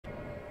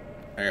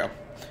There you go.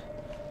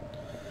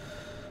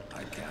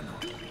 I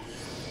cannot.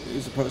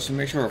 Use the potion.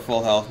 Make sure we're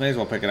full health. May as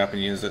well pick it up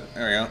and use it.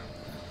 There we go.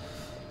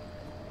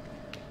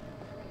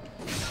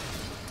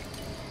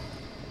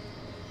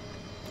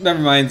 That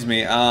reminds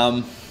me.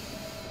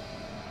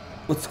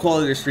 What's the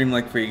quality of the stream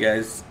like for you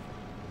guys?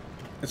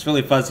 It's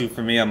really fuzzy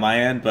for me on my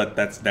end, but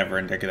that's never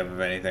indicative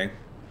of anything.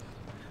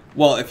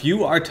 Well, if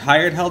you are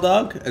tired,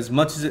 Helldog, as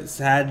much as it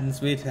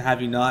saddens me to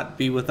have you not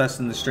be with us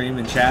in the stream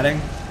and chatting,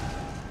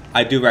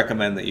 I do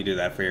recommend that you do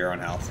that for your own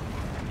health.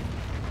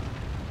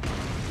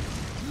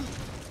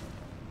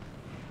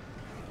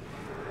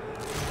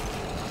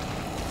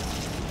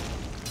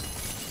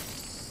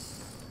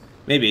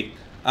 Maybe.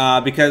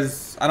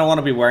 Because I don't want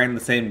to be wearing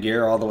the same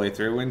gear all the way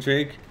through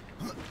Intrigue.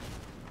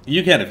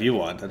 You can if you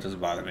want, that doesn't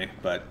bother me,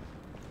 but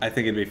I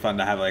think it'd be fun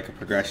to have like a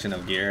progression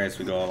of gear as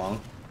we go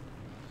along.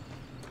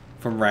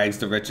 From rags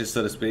to riches,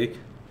 so to speak.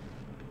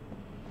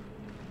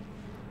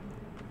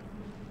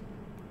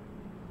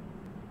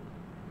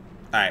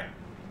 Alright.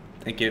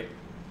 Thank you.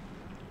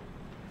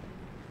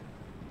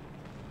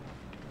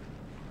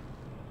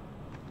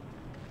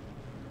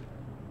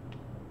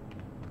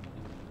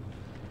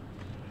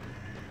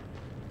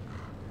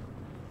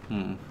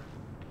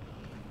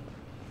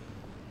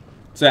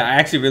 So I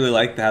actually really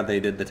like how they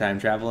did the time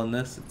travel in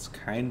this. It's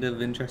kind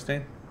of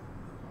interesting.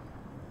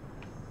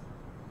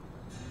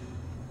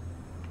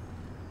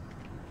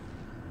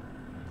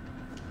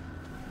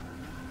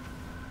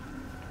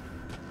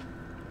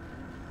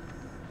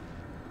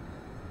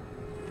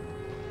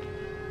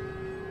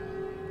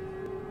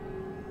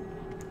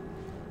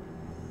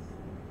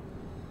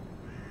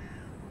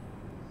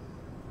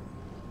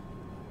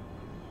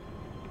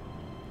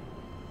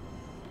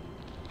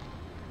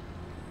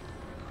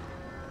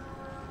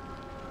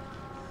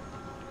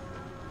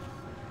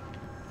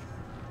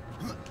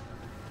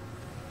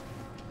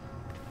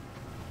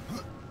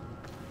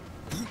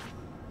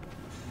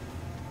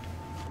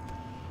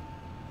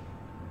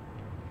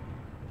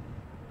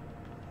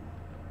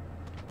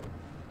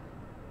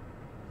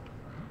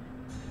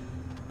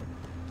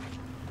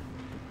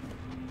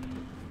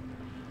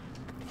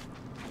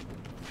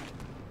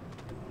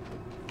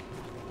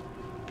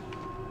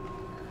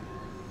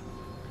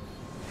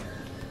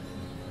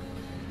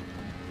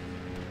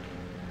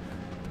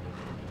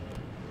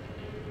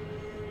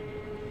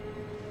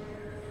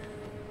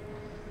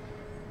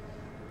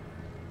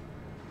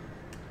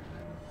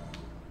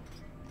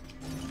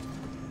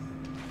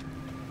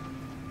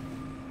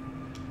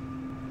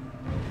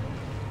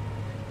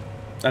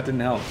 That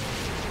didn't help.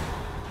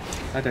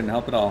 That didn't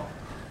help at all.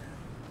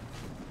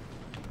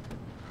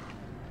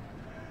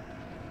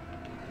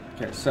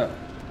 Okay, so.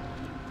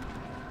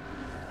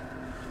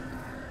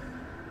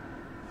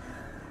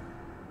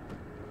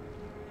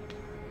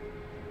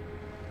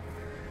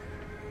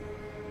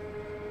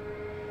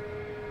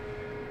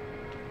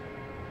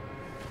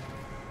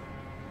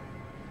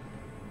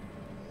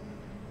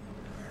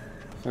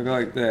 So I go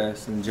like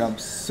this and jump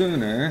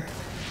sooner.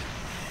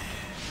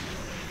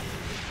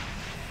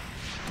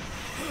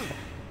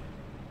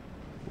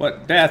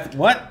 What? Death?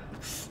 What?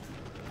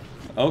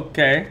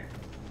 Okay.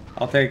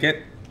 I'll take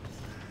it.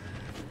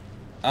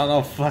 I don't know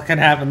what fucking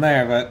happened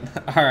there,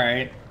 but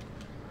alright.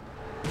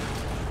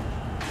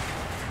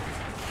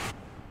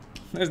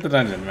 There's the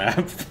dungeon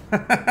map.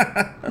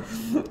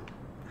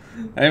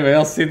 Anybody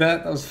else see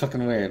that? That was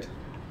fucking weird.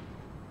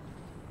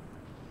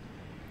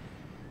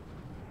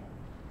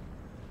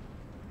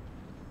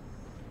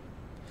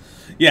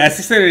 Yeah,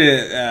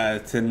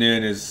 6:30 to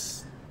noon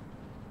is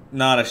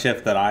not a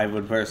shift that I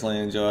would personally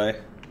enjoy.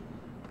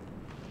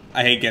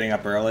 I hate getting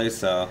up early,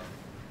 so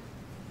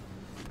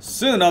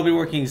soon I'll be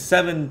working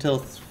 7 till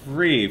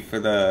 3 for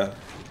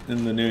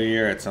in the new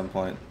year at some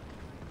point.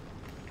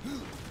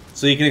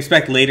 So you can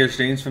expect later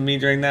streams from me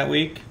during that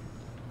week.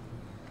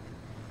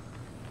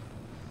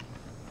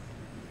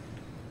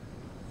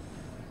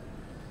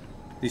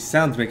 These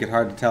sounds make it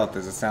hard to tell if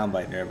there's a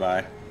soundbite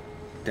nearby.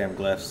 Damn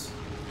glyphs.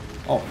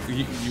 Oh,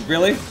 you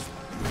really?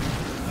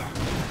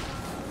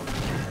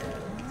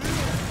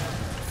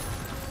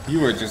 You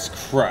were just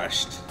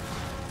crushed.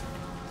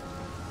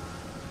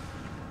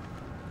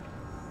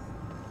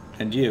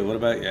 And you, what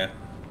about you?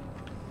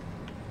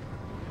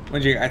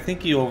 I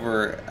think you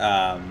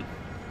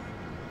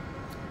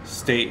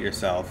state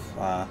yourself.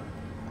 I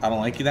don't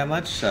like you that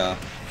much, so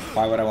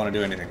why would I want to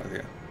do anything with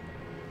you?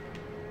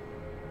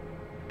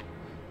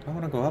 Do I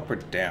want to go up or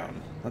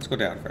down? Let's go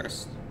down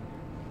first.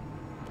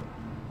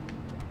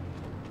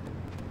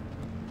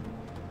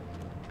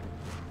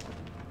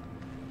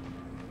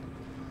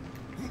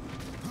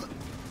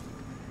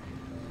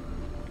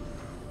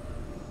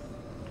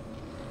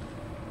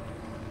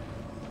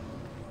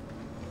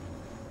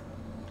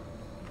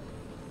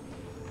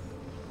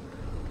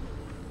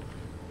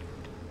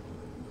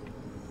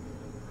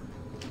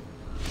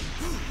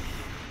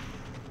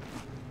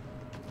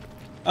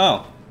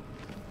 Oh.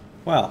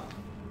 Well.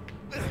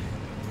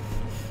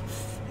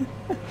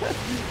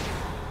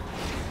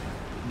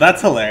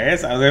 That's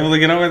hilarious. I was able to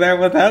get over there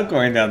without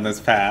going down this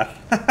path.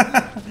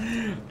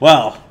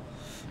 Well.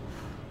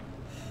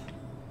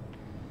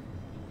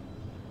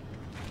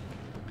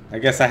 I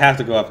guess I have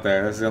to go up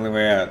there. That's the only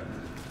way out.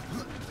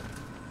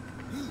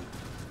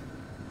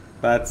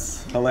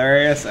 That's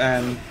hilarious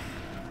and...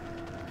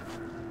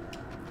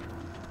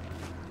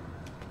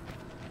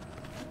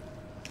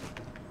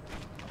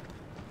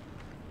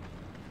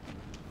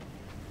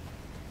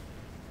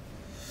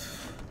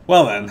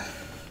 Well then.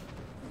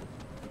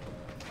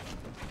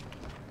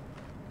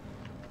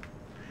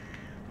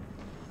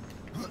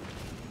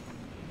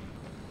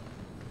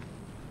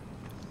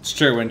 It's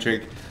true,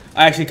 Wintrig.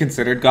 I actually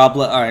considered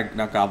Goblin, or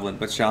not Goblin,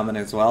 but Shaman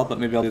as well, but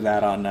maybe I'll do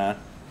that on a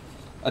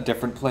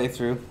different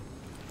playthrough.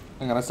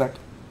 Hang on a sec.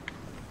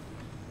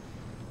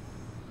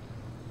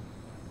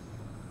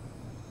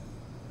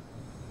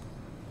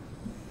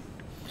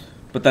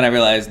 But then I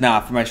realized,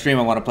 nah, for my stream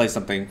I want to play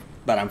something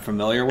that I'm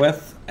familiar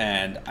with,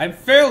 and I'm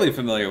fairly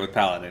familiar with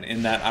Paladin,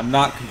 in that I'm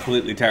not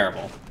completely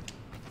terrible.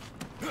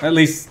 At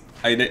least,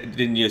 I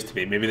didn't used to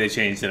be. Maybe they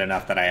changed it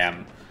enough that I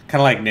am.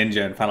 Kind of like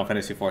Ninja in Final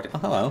Fantasy XIV. Oh,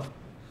 hello.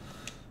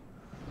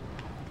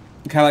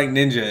 Kind of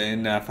like Ninja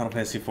in Final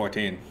Fantasy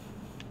XIV.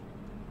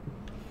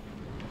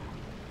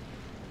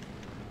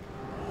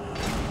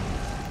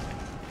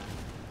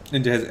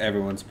 Ninja has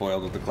everyone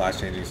spoiled with the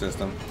class-changing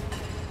system.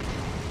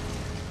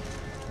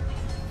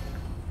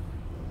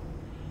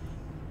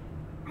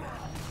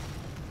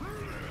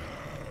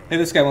 Hey,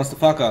 this guy wants to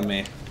fuck on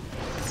me.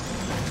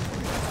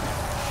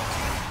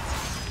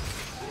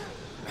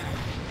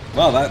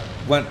 Well, that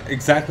went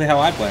exactly how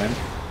I planned.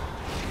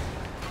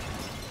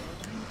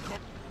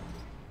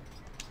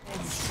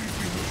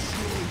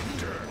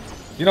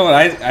 You know what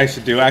I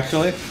should do,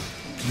 actually?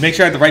 Make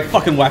sure I have the right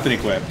fucking weapon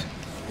equipped.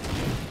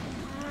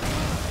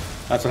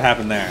 That's what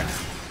happened there.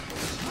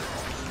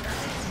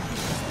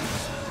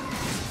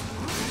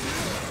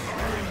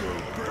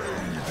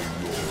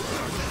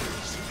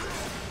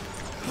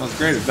 Well, as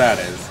great as that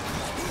is.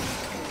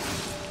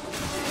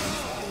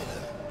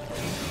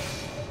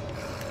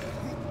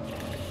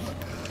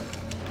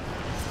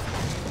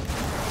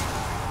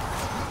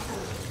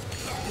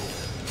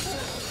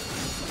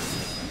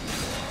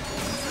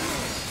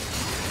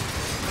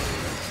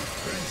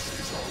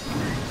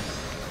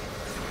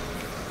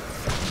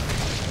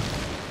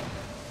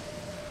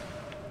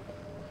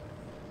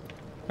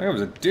 I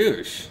was a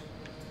douche.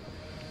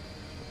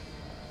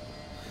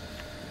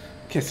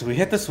 Okay, so we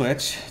hit the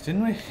switch,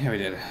 didn't we? Yeah, we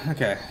did.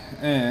 Okay,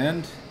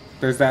 and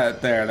there's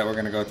that there that we're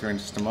gonna go through in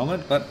just a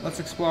moment, but let's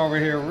explore over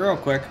here real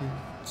quick,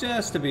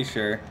 just to be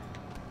sure.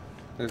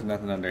 There's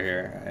nothing under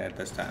here at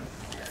this time.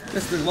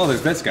 Well,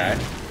 there's this guy.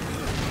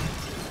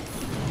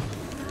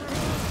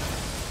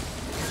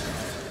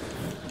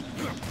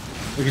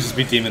 We could just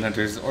be demon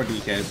hunters or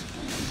DKs.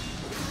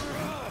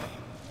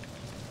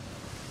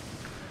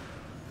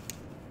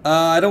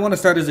 I don't want to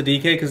start as a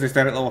DK because they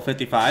start at level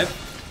 55.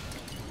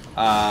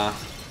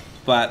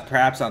 But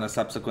perhaps on a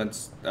subsequent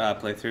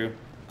playthrough,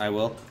 I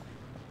will.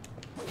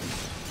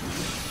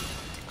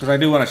 Because I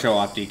do want to show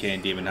off DK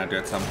and Demon Hunter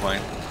at some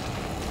point.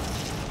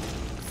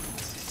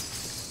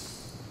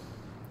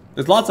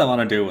 There's lots I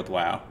want to do with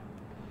WoW.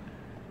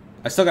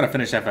 I still got to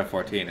finish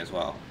FF14 as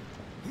well.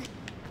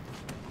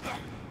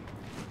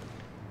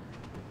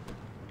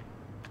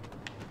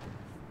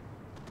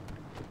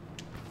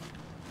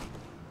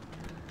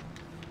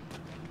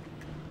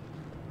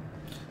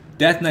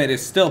 Death Knight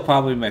is still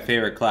probably my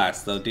favorite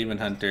class, though Demon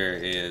Hunter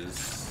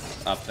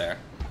is up there.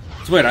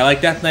 It's weird, I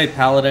like Death Knight,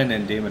 Paladin,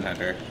 and Demon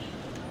Hunter.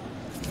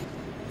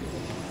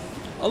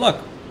 Oh look!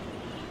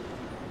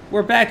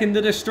 We're back in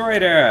the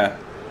Destroyed era!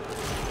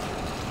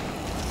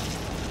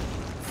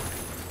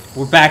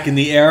 We're back in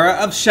the era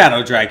of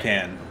Shadow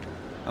Draken.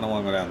 I don't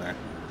want to go down there.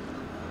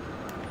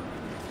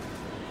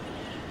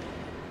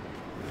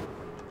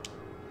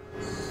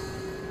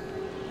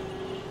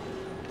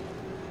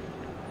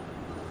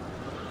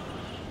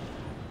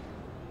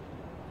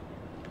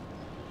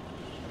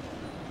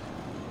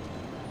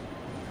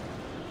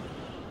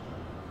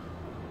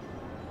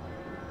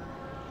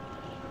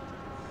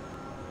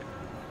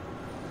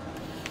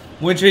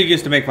 Wintrig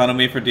used to make fun of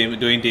me for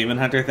doing Demon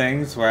Hunter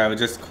things, where I would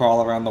just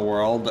crawl around the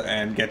world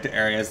and get to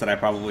areas that I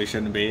probably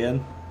shouldn't be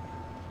in.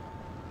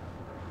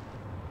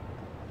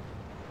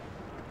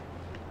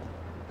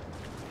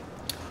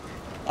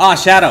 Ah,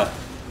 Shadow!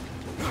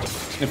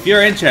 If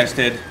you're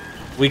interested,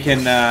 we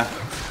can,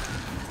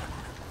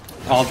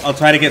 I'll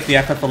try to get the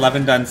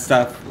FF11 done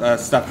stuff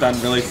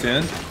done really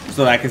soon,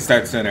 so that I can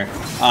start sooner.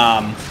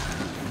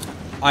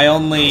 I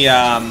only,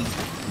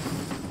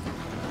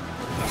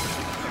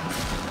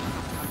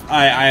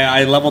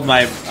 I leveled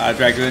my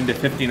Dragoon to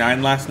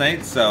 59 last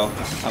night, so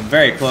I'm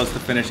very close to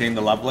finishing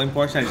the leveling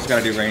portion. I just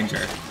gotta do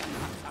Ranger.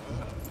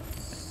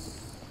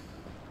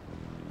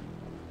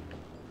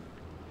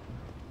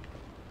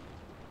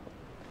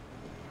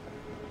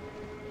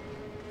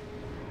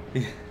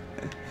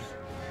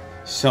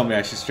 Show me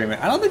I should stream it.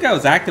 I don't think I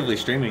was actively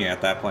streaming it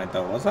at that point,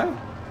 though, was I?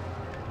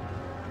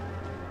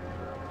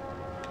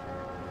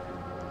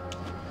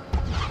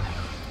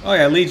 Oh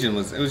yeah, Legion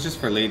was. It was just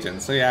for Legion,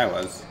 so yeah, I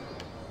was.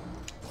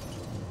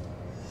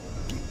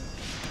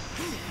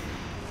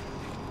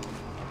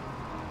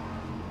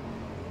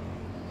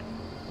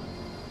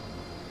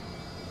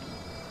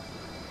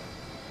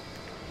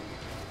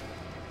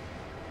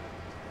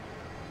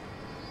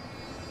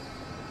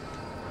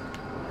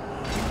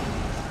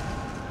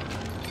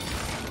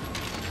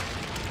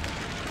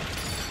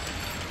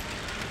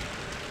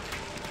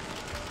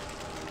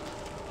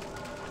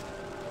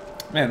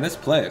 Man, this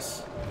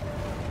place.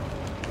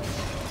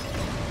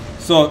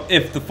 So,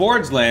 if the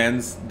Forge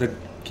lands, the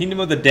Kingdom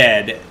of the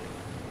Dead,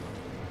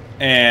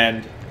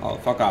 and... Oh,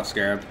 fuck off,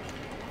 Scarab.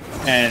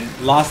 And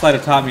Lost Light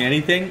have taught me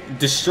anything.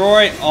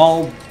 Destroy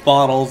all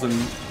bottles and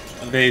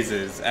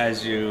vases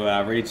as you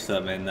reach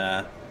them,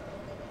 and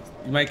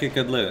you might get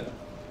good loot.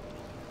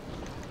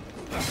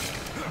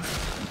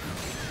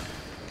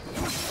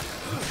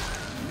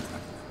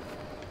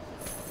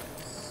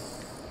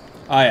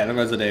 Oh yeah, there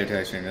was a day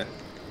I streamed it.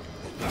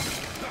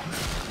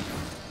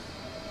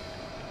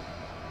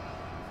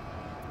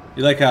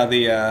 You like how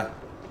the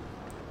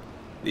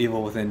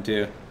Evil Within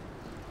too.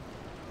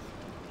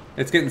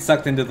 It's getting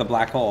sucked into the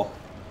black hole.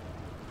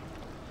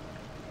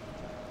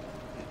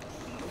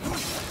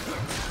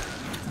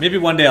 Maybe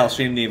one day I'll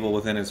stream the Evil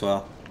Within as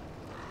well.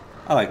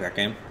 I like that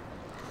game.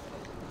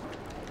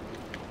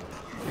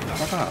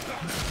 Fuck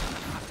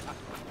off.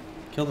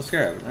 Kill the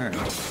Scarab. Alright.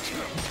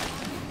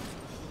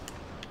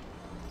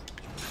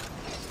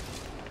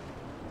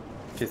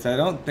 Okay, so I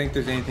don't think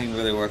there's anything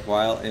really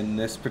worthwhile in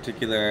this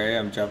particular area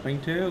I'm jumping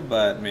to,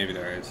 but maybe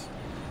there is.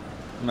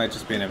 It might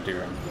just be an empty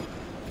room.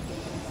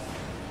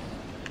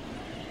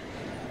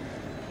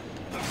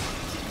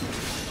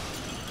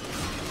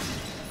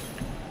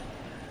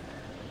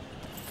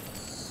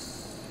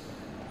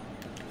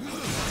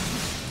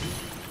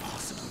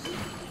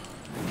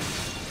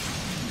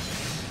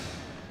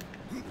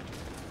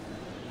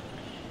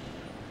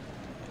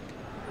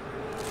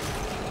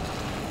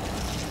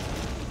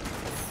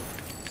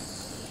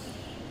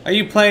 Are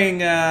you playing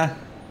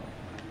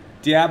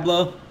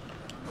Diablo?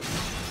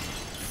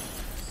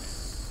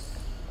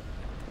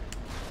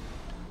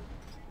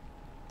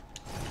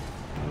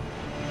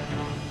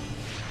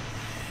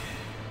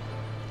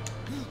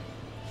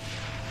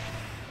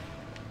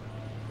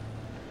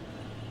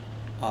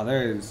 Oh,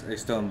 there is a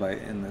stone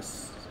bite in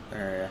this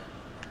area.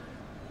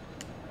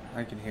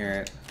 I can hear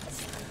it,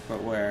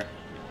 but where?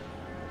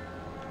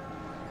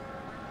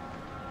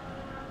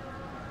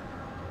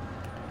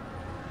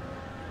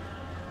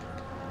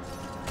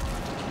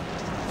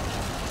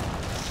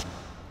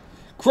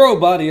 Crow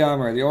body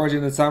armor. The origin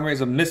of this armor is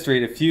a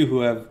mystery to few who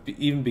have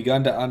even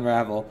begun to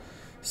unravel.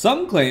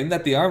 Some claim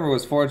that the armor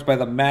was forged by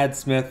the Mad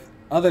Smith.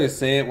 Others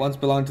say it once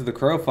belonged to the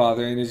Crow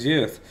Father in his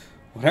youth.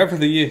 Whatever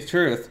the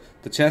truth,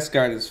 the chest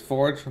guard is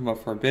forged from a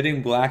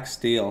forbidding black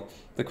steel.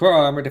 The Crow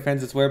armor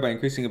defends its wearer by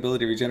increasing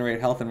ability to regenerate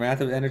health and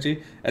wrath of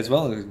energy, as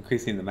well as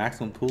increasing the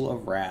maximum pool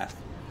of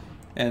wrath.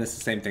 And it's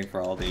the same thing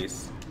for all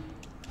these.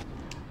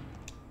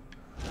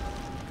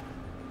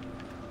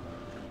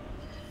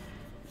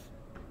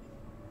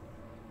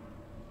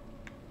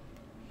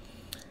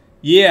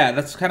 Yeah,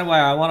 that's kind of why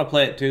I want to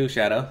play it too,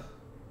 Shadow.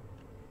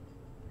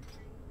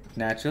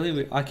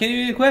 Naturally, I can't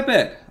even equip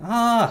it!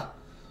 Ah!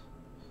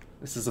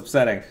 This is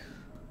upsetting.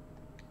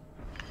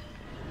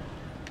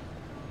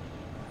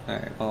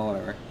 Alright, well,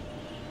 whatever.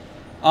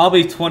 I'll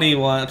be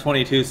 21,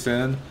 22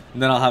 soon,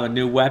 and then I'll have a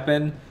new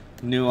weapon,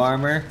 new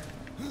armor.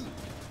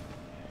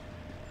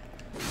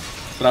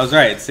 But I was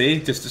right, see?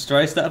 Just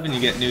destroy stuff and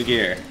you get new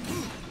gear.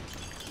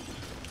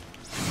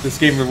 This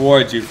game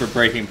rewards you for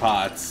breaking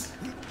pots.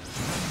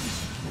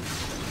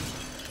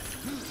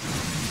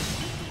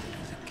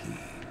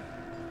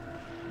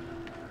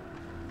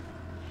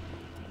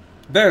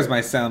 There's my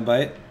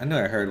soundbite. I knew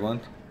I heard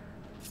one.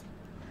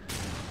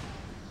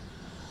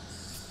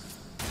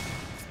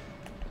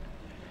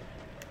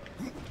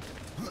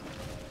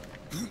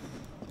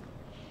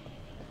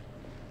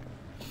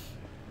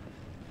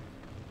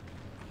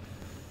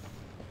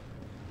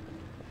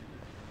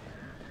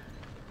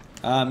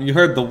 You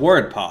heard the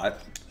word pot.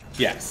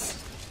 Yes.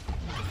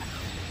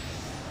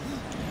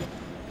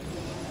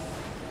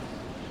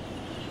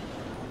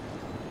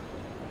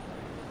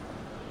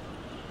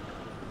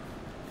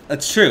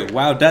 That's true.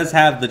 WoW does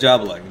have the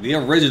jubbling. The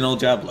original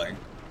jubbling.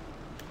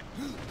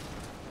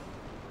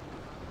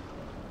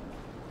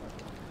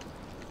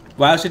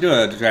 WoW should do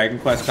a Dragon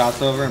Quest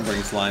crossover and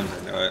bring slimes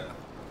into it.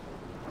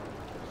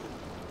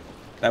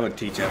 That would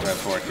teach us at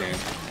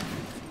 14.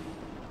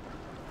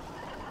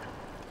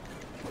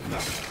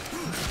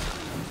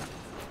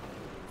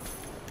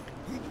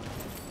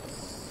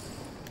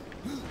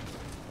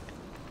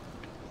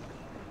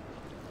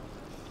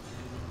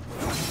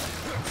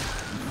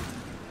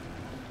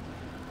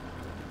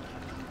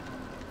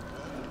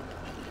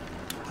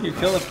 You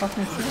kill the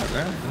fucking shit,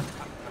 man.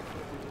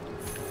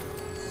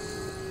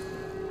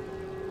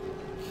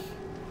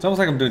 It's almost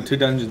like I'm doing 2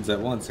 dungeons at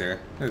once here.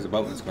 There's a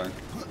boat that's going.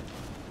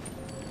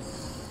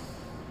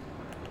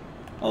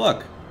 Oh,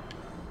 look.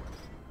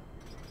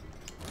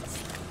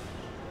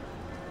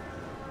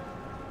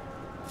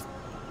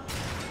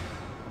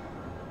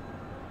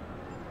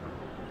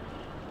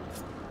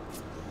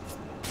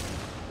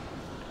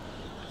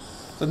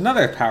 It's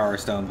another power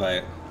stone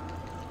bite.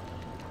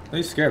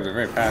 These scarabs are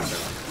very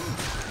passive.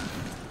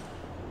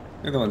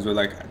 The other ones were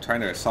like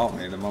trying to assault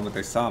me the moment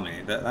they saw me.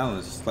 That one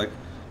was just like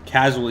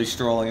casually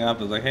strolling up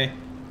and was like, hey,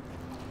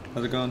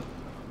 how's it going?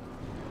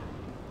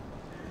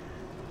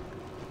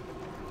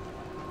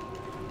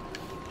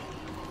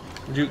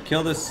 Would you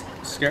kill this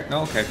scare?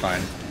 No, okay,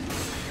 fine.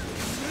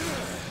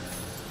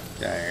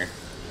 Okay.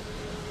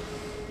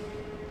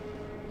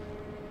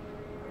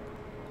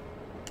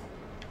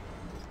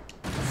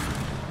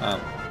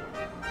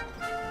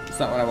 That's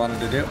not what I wanted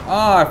to do.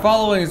 Ah, our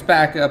following is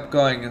back up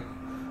going.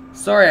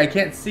 Sorry, I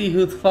can't see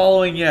who's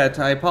following yet.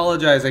 I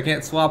apologize, I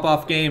can't swap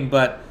off game,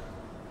 but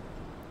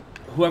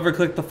whoever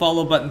clicked the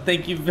follow button,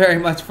 thank you very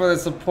much for the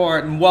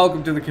support and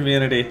welcome to the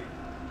community.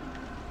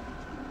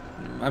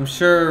 I'm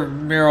sure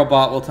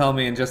MearoBot will tell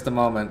me in just a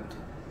moment.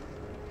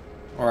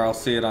 Or I'll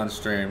see it on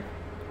stream.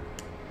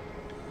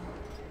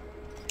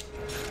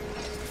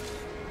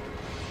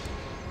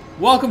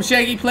 Welcome,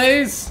 Shaggy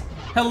Plays!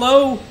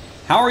 Hello!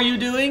 How are you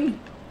doing?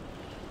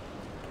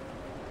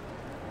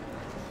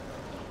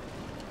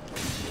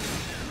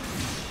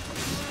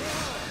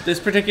 This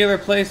particular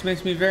place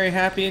makes me very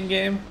happy in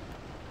game.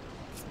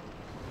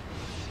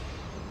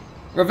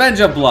 Revenge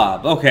of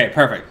Blob. Okay,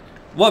 perfect.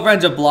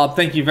 Revenge of Blob,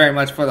 thank you very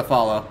much for the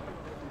follow.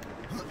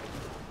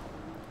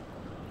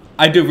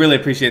 I do really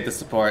appreciate the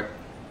support.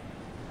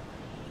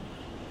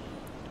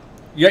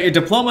 You got your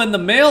diploma in the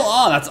mail?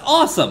 Oh, that's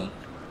awesome!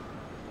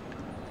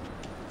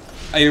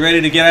 Are you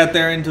ready to get out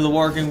there into the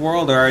working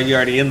world, or are you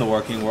already in the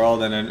working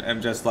world and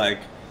I'm just like,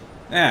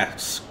 I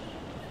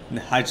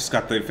just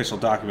got the official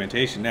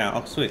documentation now.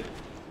 Oh, sweet.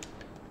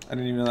 I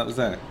didn't even know that was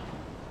there.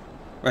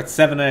 We're at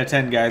 7 out of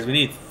 10, guys. We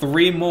need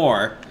 3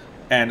 more,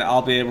 and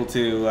I'll be able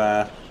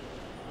to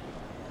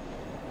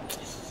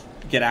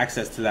get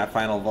access to that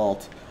final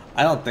vault.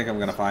 I don't think I'm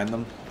gonna find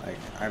them. Like,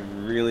 I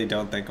really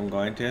don't think I'm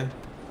going to.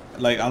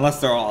 Like, unless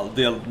they're all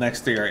the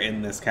next 3 are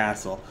in this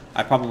castle.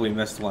 I probably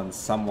missed one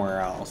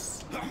somewhere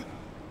else.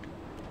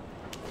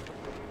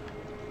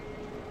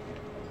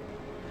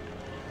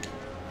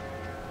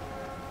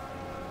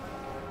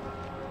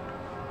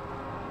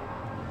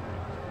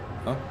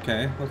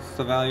 Okay, what's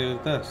the value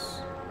of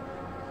this?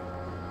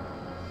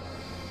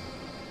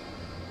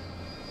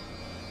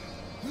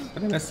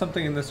 Did I miss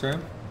something in this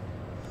room?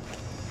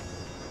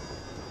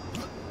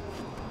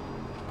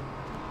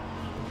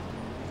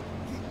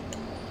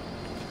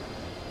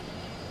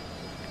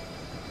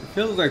 It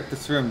feels like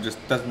this room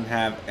just doesn't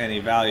have any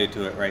value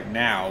to it right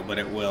now, but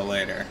it will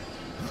later.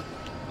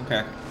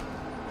 Okay.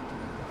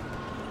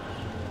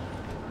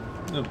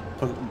 The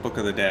Book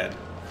of the Dead.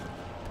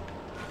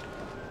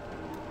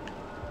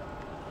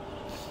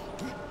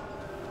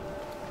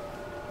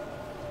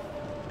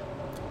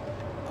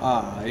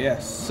 Ah,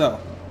 yes, so.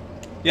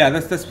 Yeah,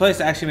 this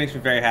place actually makes me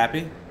very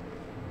happy.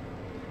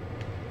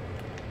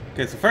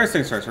 Okay, so first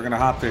things first, we're gonna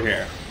hop through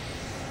here.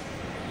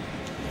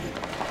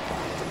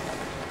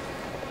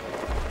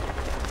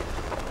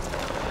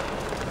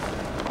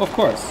 Of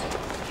course.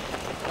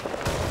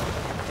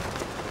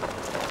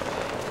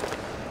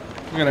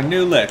 We got a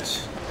new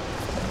lich.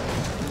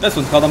 This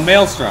one's called a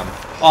Maelstrom.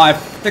 Oh, I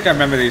think I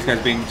remember these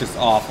guys being just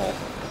awful.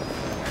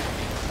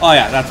 Oh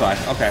yeah, that's why.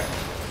 Okay.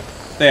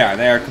 They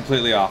are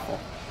completely awful.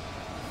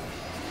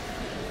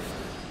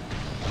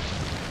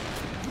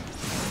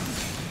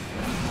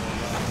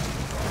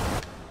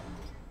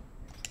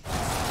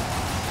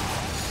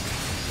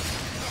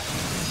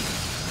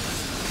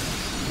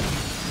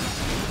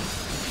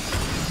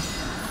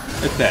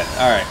 It's dead.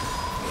 Alright.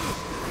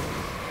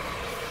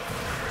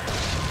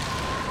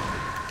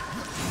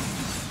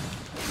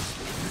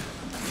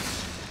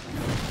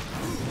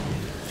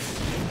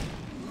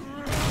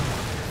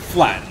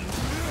 Flattened.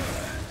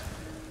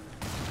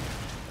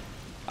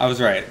 I was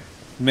right.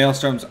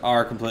 Maelstroms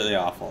are completely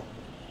awful.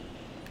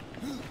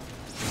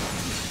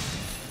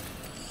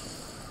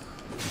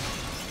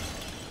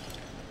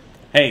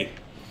 Hey.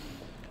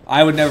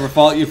 I would never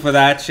fault you for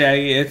that,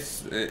 Shaggy.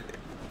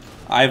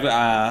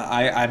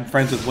 I'm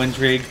friends with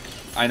Wintrig.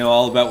 I know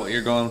all about what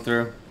you're going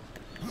through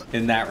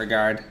in that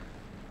regard.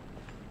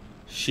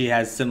 She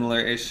has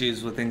similar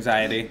issues with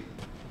anxiety.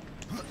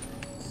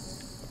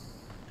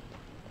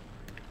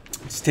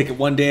 Just take it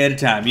one day at a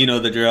time. You know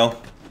the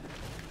drill.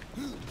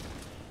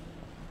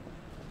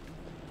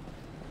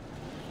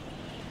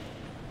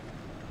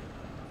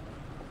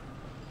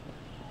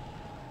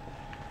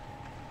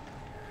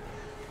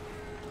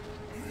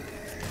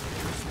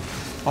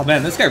 Oh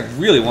man, this guy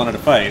really wanted to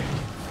fight.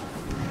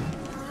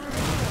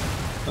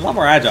 A lot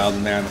more agile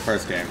than there in the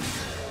first game.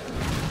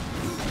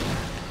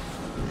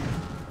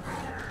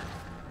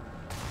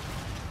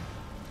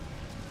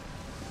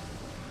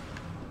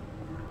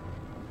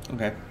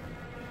 Okay.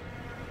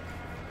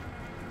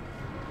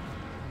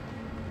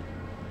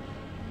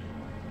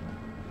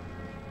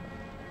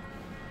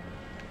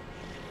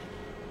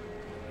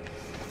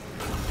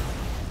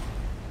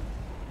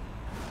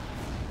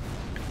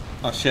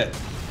 Oh shit.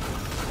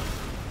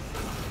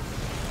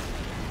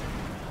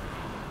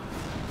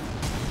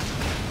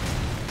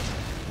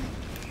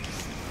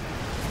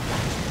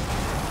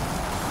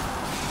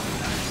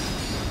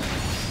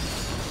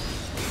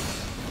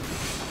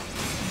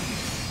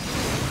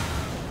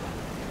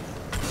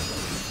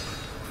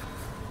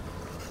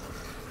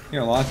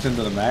 You're launched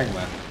into the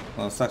magma.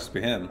 Well, it sucks to be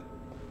him.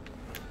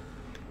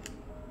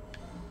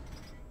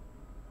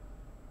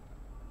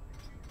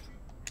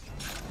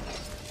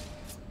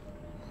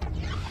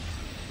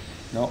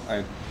 Nope,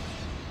 I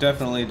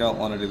definitely don't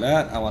want to do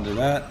that. I want to do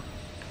that.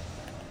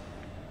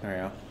 There we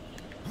go.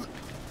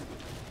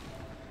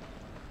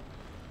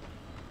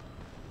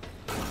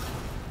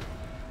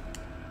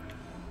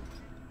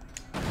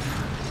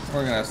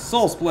 We're gonna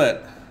soul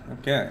split.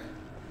 Okay.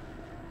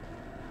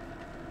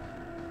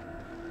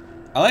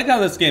 I like how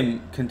this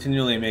game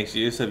continually makes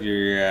use of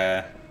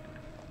your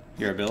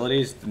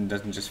abilities and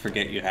doesn't just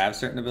forget you have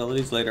certain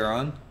abilities later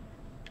on.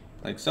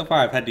 Like, so far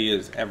I've had to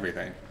use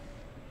everything.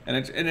 And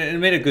it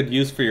made a good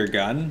use for your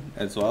gun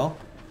as well.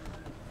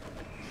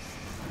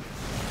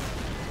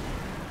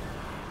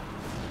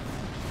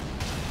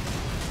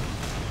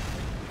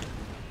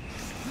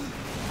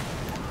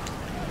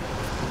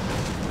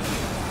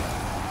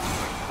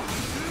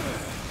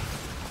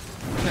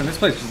 Man, this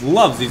place just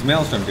loves these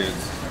Maelstrom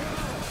dudes.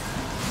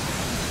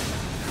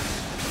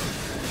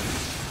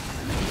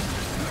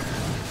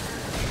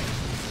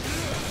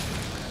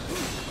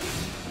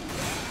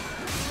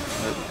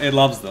 It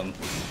loves them.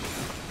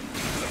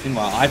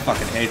 Meanwhile, I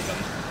fucking hate them.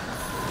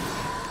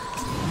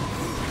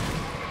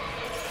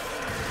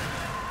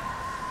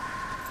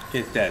 Okay,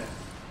 it's dead.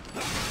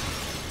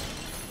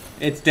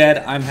 It's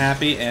dead, I'm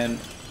happy, and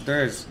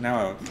there is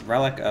now a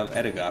relic of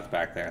Edigoth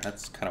back there.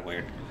 That's kind of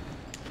weird.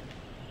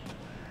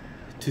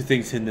 Two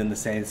things hidden in the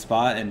same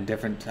spot in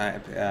different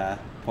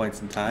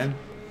points in time.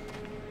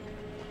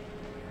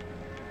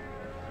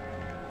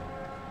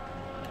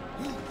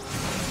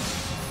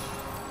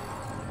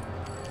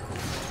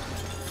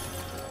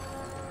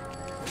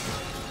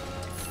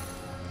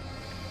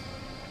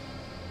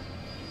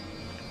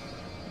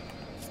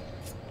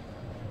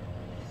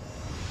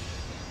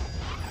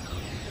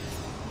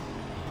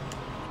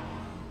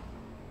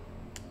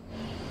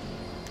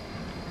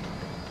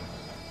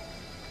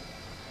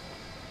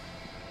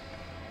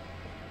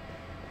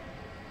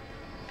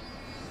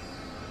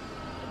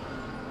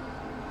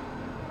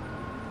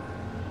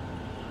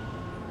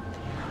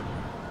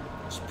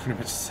 Pretty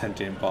much a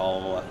sentient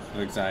ball of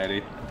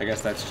anxiety. I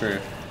guess that's true.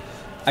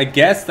 I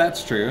guess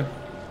that's true.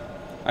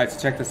 Alright, so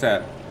check this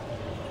out.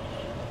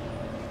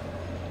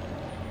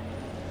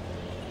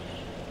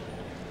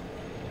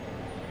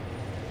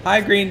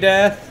 Hi, Green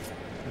Death.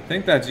 I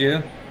think that's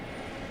you.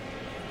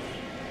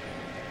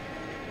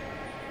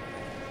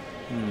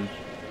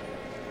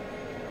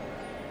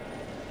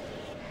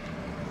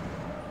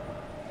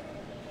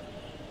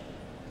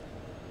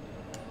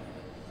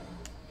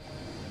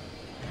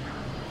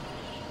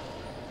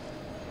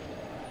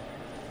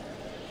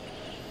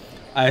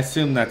 I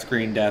assume that's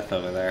Green Death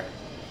over there.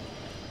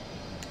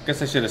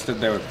 Guess I should have stood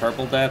there with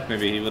Purple Death.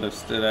 Maybe he would have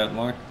stood out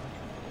more.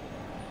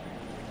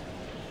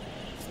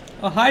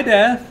 Oh, hi,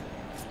 Death.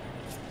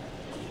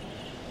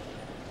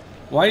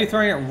 Why are you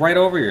throwing it right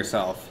over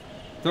yourself?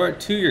 Throw it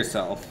to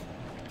yourself.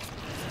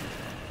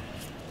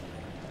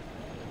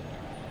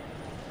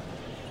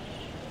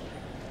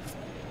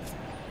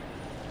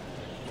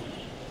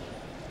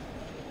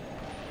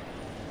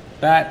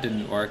 That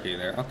didn't work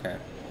either. Okay.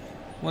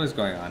 What is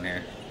going on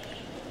here?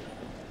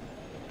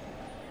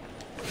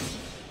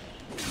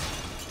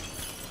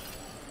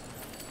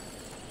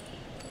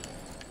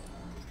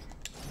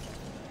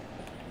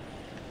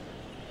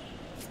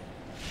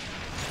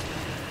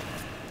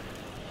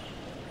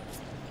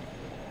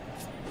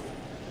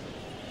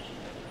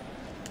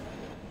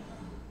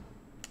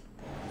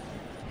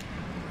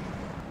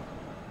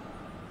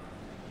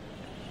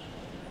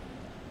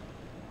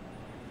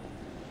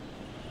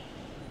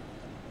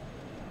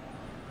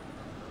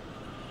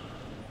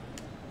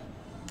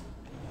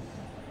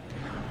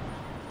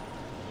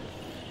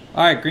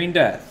 Alright, Green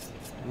Death.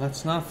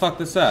 Let's not fuck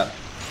this up.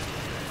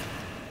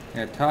 I'm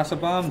gonna toss a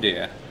bomb to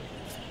you.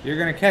 You're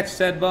gonna catch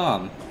said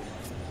bomb.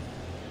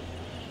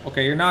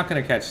 Okay, you're not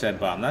gonna catch said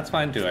bomb. That's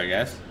fine too, I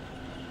guess.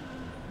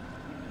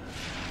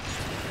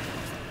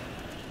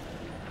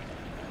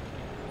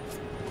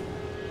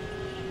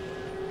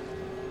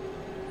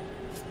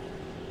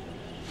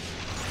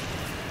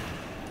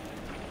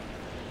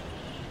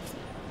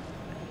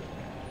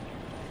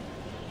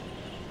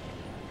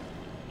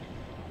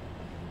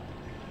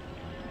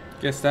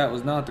 Guess that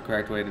was not the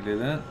correct way to do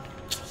that.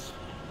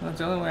 That's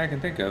the only way I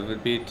can think of,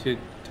 would be to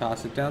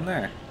toss it down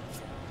there.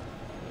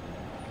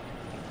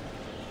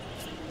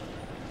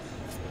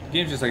 The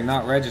game's just like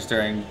not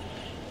registering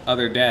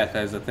other death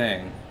as a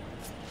thing.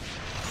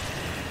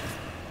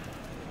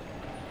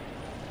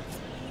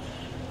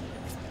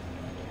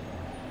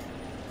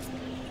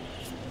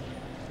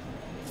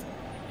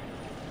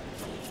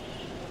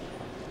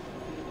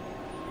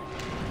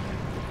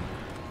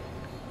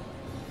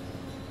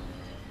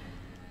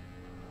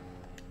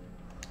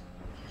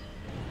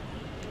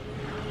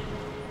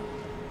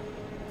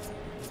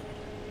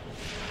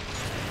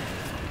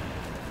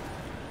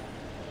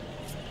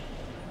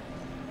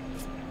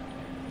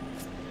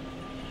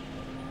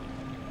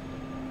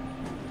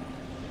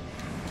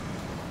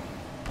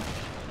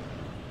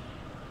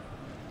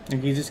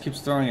 And he just keeps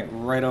throwing it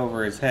right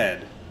over his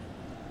head.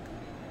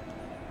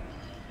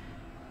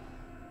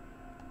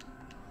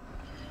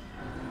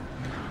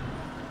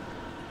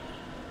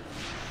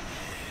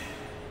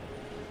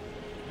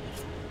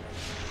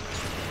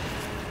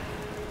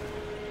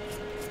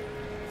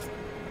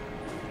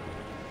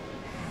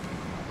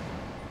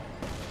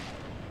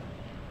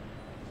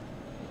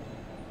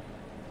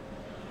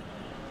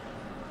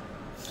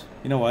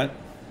 You know what?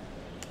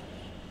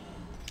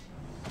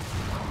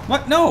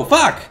 What? No,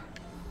 fuck!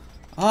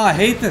 Oh, I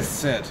hate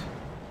this shit.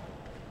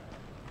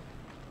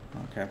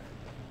 Okay.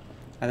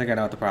 I think I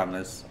know what the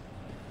problem is.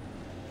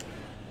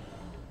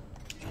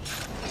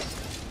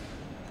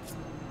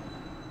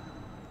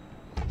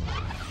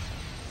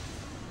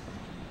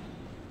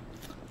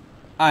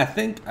 I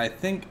think I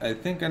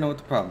know what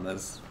the problem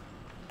is.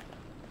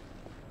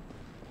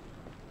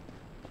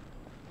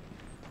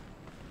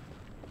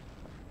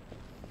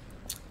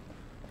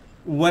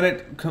 When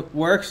it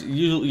works,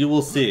 you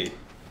will see.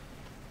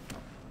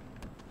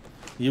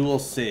 You will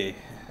see.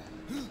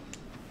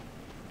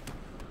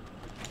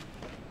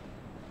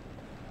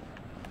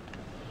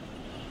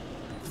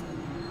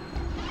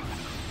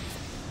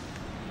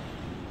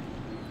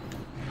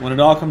 When it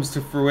all comes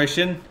to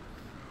fruition,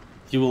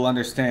 you will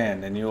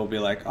understand, and you will be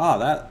like, "Oh,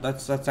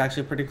 that's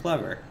actually pretty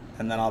clever."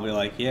 And then I'll be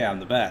like, "Yeah, I'm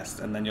the best."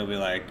 And then you'll be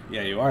like,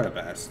 "Yeah, you are the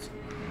best."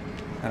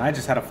 And I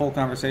just had a full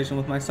conversation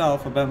with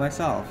myself about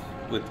myself,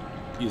 with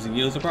using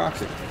you as a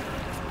proxy.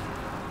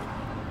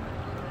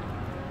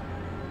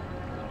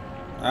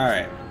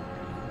 Alright.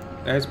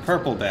 There's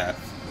Purple Death.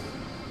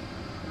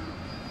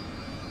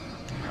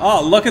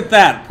 Oh, look at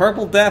that!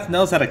 Purple Death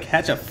knows how to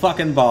catch a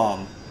fucking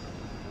bomb.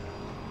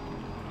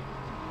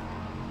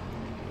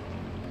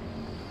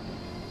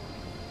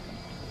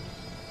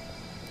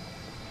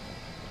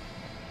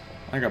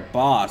 Like a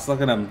boss.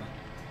 Look at him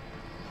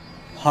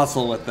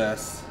hustle with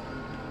this.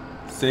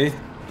 See?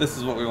 This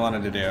is what we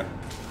wanted to do.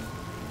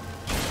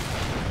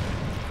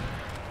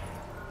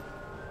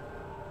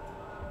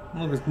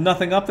 Well, there's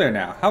nothing up there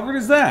now. How weird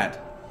is that?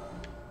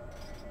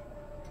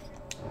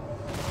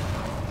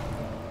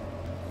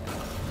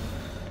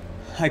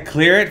 I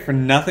clear it for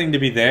nothing to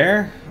be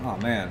there? Oh,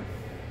 man.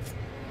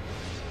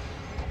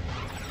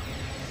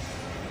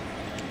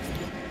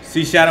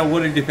 Sea Shadow,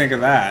 what did you think of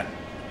that?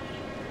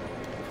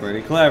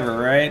 Pretty clever,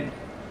 right?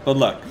 But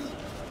look,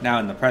 now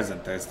in the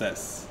present, there's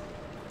this.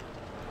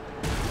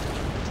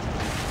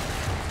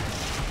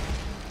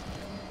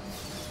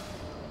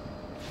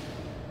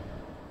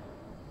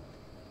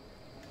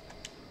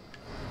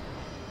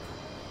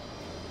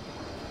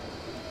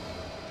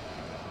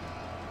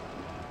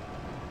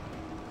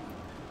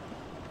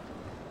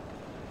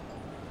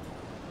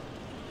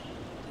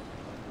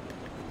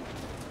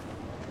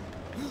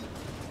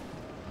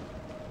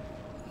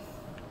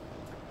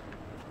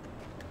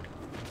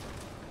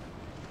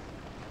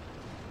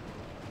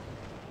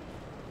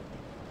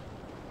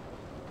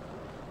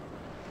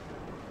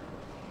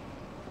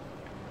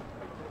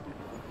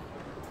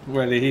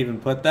 Where did he even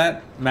put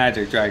that?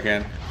 Magic,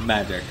 Dragon.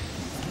 Magic.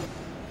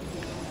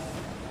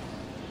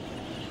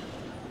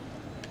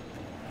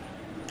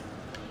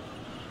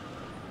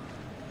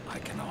 I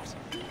cannot.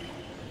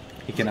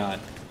 He cannot.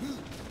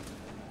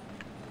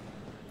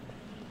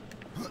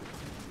 Come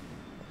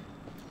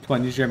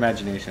on, use your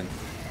imagination.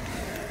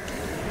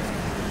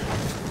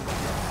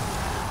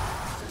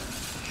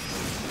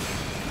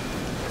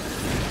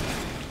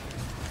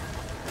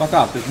 Fuck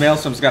off, this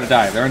maelstrom's gotta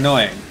die. They're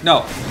annoying.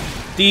 No.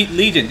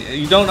 Legion,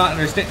 you don't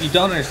understand. You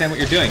don't understand what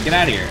you're doing. Get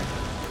out of here.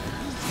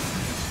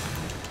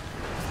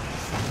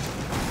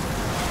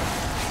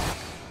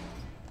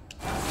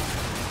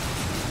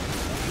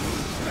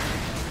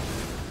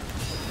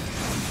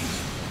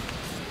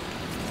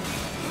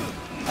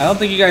 I don't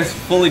think you guys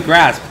fully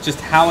grasp just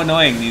how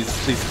annoying these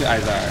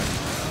guys are.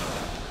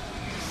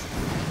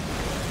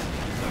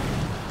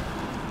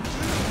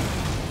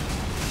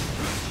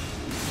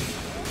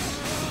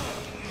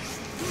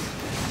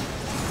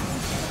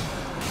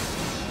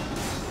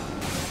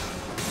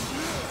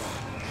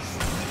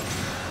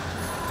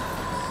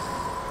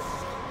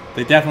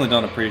 They definitely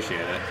don't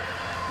appreciate it.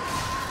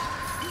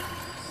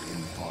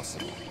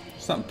 Impossible.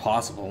 It's not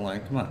impossible,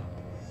 like, come on.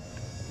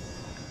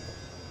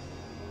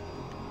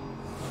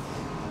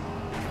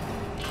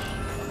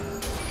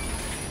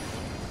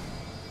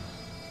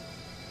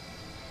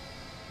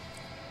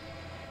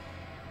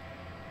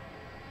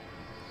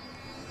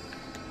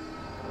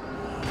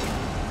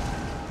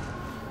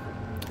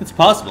 It's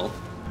possible.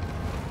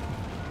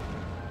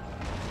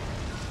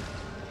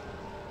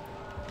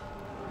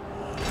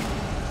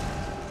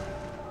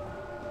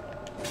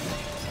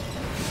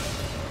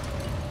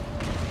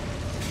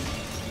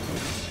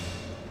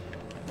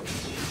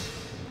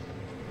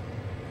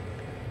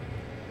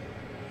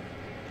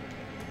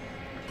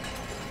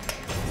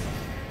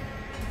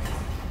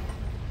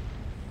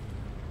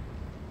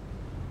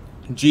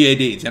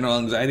 GAD, General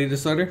Anxiety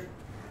Disorder?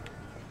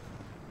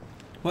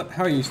 What?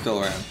 How are you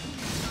still around?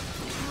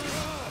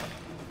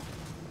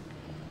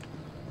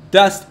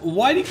 Dust,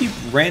 why do you keep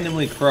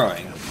randomly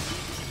crowing?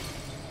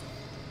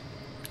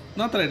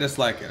 Not that I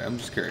dislike it, I'm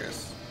just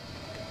curious.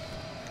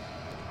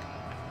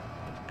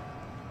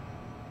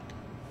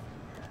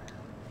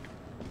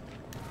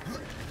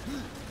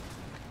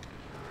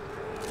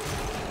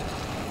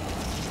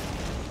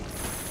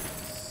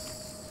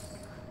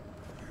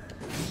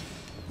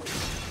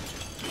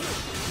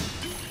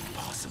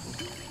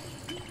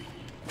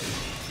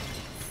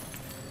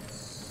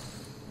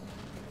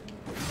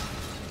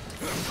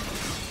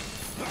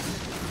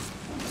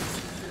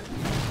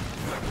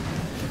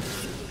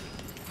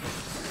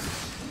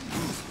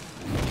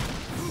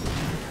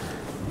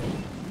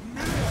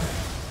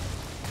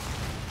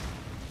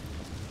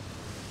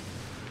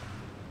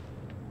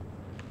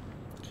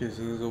 Okay,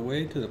 so there's a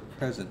way to the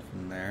present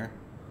from there.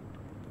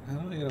 How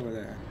do I get over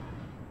there?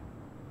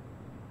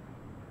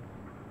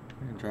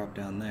 I can drop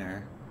down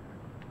there.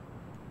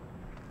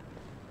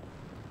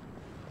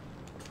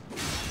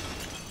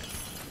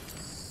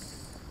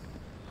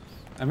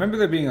 I remember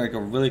there being like a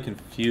really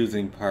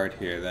confusing part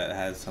here that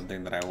has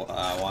something that I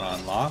want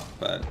to unlock,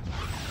 but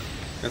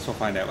I guess we'll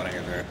find out when I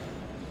get there.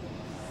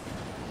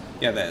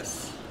 Yeah,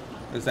 this.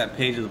 There's that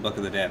page of the Book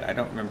of the Dead. I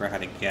don't remember how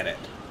to get it.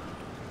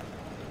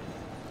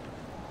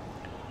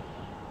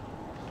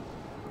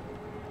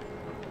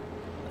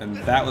 And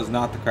that was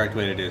not the correct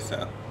way to do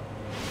so.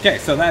 Okay,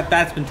 so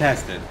that's been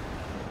tested.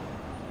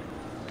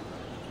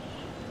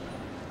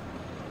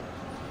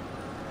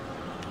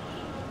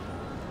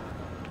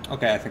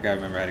 Okay, I think I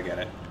remember how to get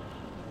it.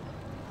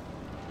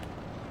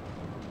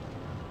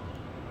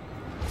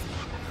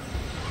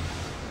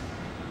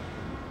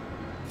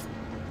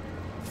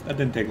 That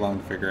didn't take long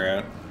to figure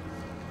out.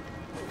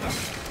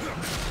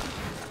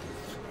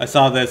 I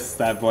saw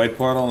that void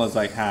portal and was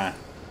like, huh,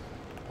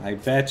 I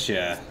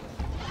betcha.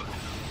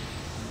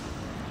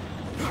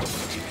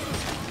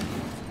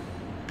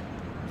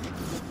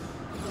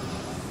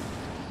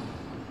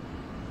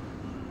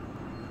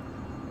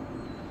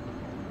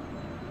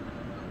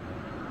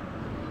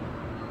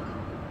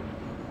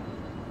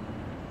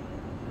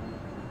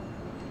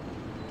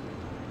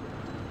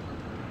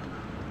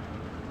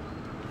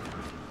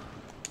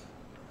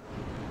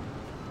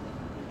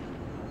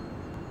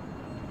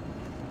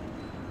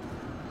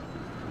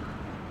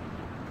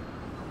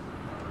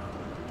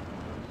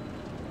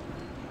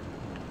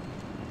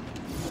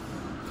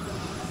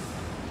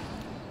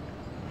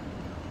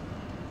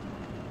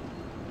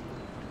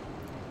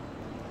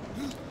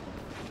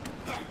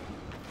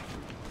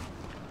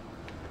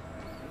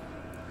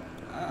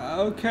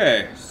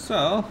 Okay,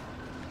 so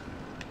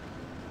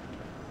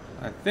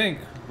I think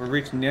we're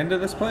reaching the end of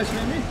this place,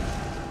 maybe?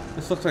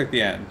 This looks like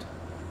the end.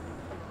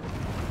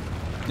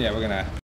 Yeah, we're gonna